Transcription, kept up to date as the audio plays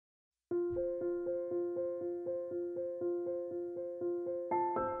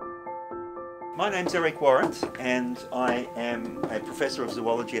My name's Eric Warrant and I am a professor of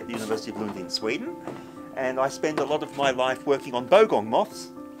zoology at the University of Lund in Sweden, and I spend a lot of my life working on Bogong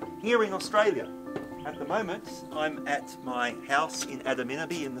moths here in Australia. At the moment I'm at my house in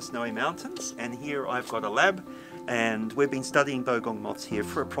Adaminaby in the Snowy Mountains, and here I've got a lab and we've been studying Bogong moths here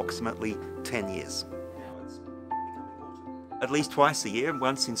for approximately 10 years. At least twice a year,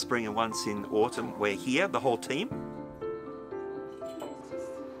 once in spring and once in autumn, we're here, the whole team.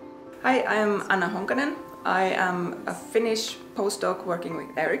 Hi, I'm Anna Honkanen. I am a Finnish postdoc working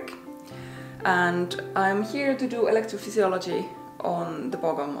with Eric, and I'm here to do electrophysiology on the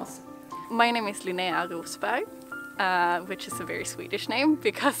Bogong moth. My name is Linnea Rosberg, which is a very Swedish name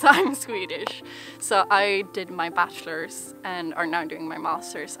because I'm Swedish. So I did my bachelor's and are now doing my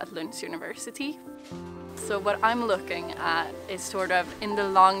master's at Lund University. So what I'm looking at is sort of in the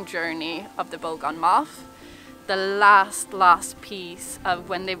long journey of the Bogong moth, the last piece of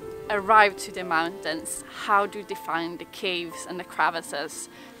when they arrive to the mountains, how do they find the caves and the crevices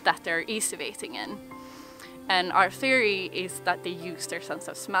that they're excavating in? And our theory is that they use their sense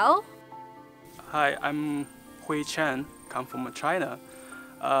of smell. Hi, I'm Hui Chen, come from China.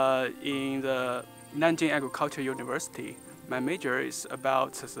 In the Nanjing Agricultural University, my major is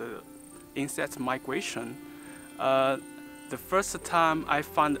about the insect migration. The first time I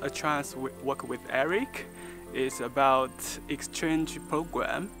found a chance to work with Eric is about exchange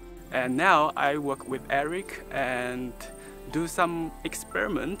program, and now I work with Eric and do some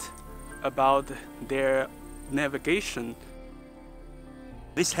experiment about their navigation.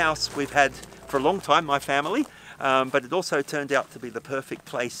 This house we've had for a long time, my family, but it also turned out to be the perfect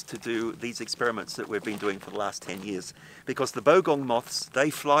place to do these experiments that we've been doing for the last 10 years, because the Bogong moths, they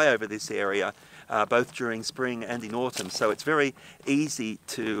fly over this area both during spring and in autumn, so it's very easy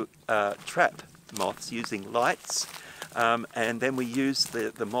to trap moths using lights, and then we use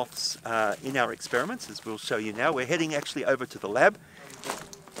the moths in our experiments, as we'll show you now. We're heading actually over to the lab.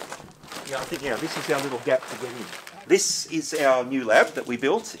 Yeah, I think this is our little gap to get in. This is our new lab that we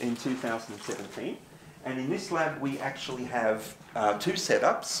built in 2017, and in this lab we actually have two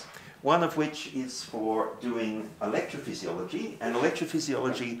setups, one of which is for doing electrophysiology, and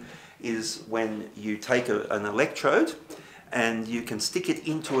electrophysiology is when you take an electrode and you can stick it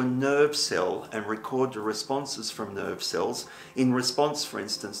into a nerve cell and record the responses from nerve cells in response, for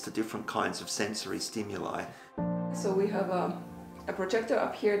instance, to different kinds of sensory stimuli. So we have a projector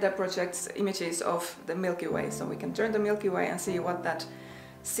up here that projects images of the Milky Way, so we can turn the Milky Way and see what that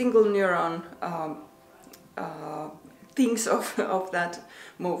single neuron thinks of that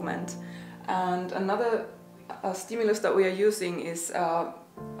movement. And another stimulus that we are using is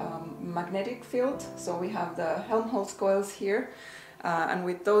magnetic field. So we have the Helmholtz coils here, and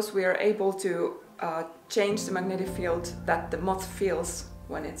with those we are able to change the magnetic field that the moth feels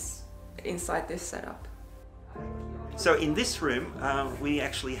when it's inside this setup. So in this room we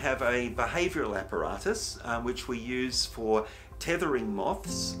actually have a behavioural apparatus which we use for tethering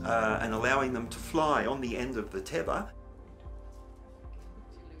moths and allowing them to fly on the end of the tether.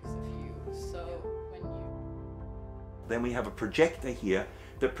 Then we have a projector here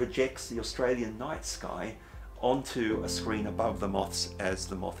that projects the Australian night sky onto a screen above the moths as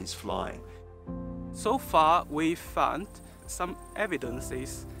the moth is flying. So far we found some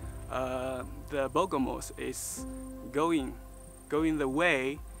evidences the Bogong moth is going the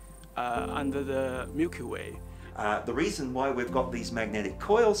way under the Milky Way. The reason why we've got these magnetic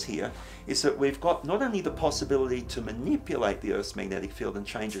coils here is that we've got not only the possibility to manipulate the Earth's magnetic field and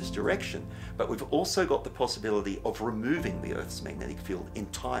change its direction, but we've also got the possibility of removing the Earth's magnetic field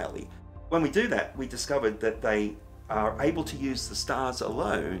entirely. When we do that, we discovered that they are able to use the stars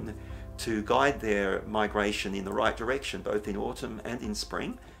alone to guide their migration in the right direction, both in autumn and in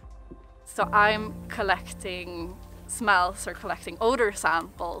spring. So I'm collecting smells or collecting odor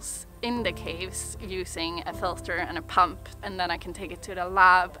samples in the caves using a filter and a pump, and then I can take it to the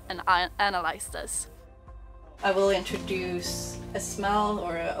lab and analyze this. I will introduce a smell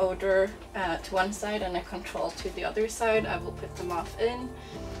or an odor to one side and a control to the other side. I will put the moth in.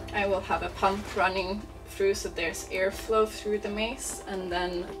 I will have a pump running through so there's airflow through the maze, and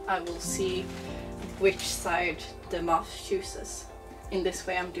then I will see which side the moth chooses. In this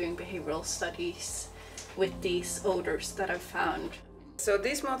way I'm doing behavioral studies with these odors that I've found. So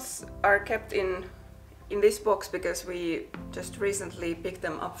these moths are kept in this box because we just recently picked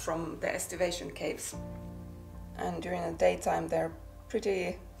them up from the estivation caves. And during the daytime they're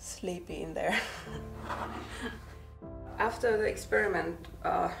pretty sleepy in there. After the experiment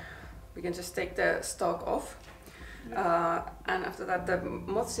we can just take the stalk off, and after that the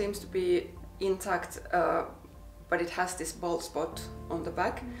moth seems to be intact, but it has this bald spot on the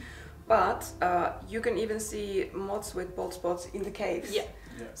back. But you can even see moths with bald spots in the caves. Yeah.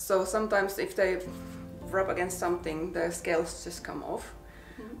 Yeah. So sometimes if they rub against something, the scales just come off.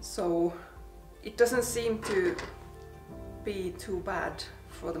 So it doesn't seem to be too bad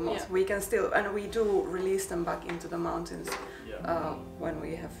for the moths. Yeah. We can still, and we do release them back into the mountains Yeah. when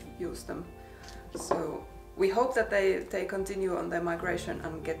we have used them. So we hope that they continue on their migration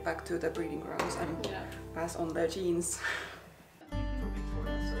and get back to the breeding grounds and Yeah. pass on their genes.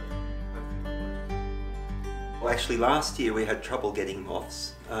 Well, actually last year we had trouble getting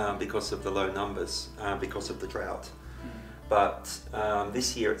moths because of the low numbers, because of the drought. But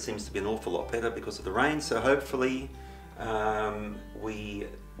this year it seems to be an awful lot better because of the rain, so hopefully we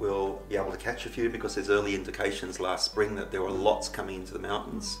will be able to catch a few, because there's early indications last spring that there were lots coming into the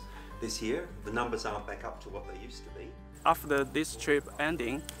mountains this year. The numbers aren't back up to what they used to be. After this trip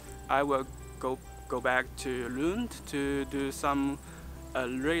ending, I will go back to Lund to do some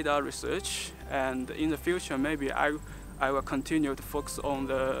radar research, and in the future maybe I will continue to focus on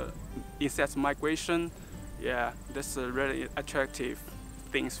the insect migration. Yeah, that's a really attractive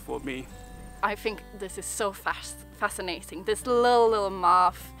things for me. I think this is so fascinating. This little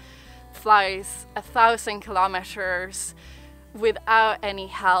moth flies 1,000 kilometers without any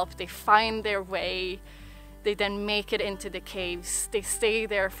help. They find their way, they then make it into the caves, they stay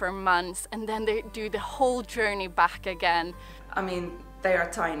there for months, and then they do the whole journey back again. I mean, they are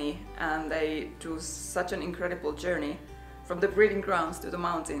tiny and they do such an incredible journey from the breeding grounds to the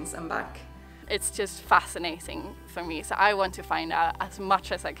mountains and back. It's just fascinating for me, so I want to find out as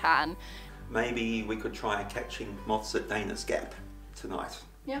much as I can. Maybe we could try catching moths at Dana's Gap tonight,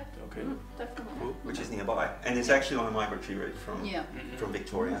 Yeah, Okay. definitely. which is nearby, and it's actually on a migratory route Yeah. from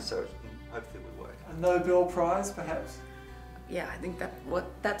Victoria, so hopefully it will work. A Nobel Prize, perhaps? Yeah, I think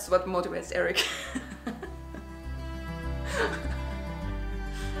that's what motivates Eric.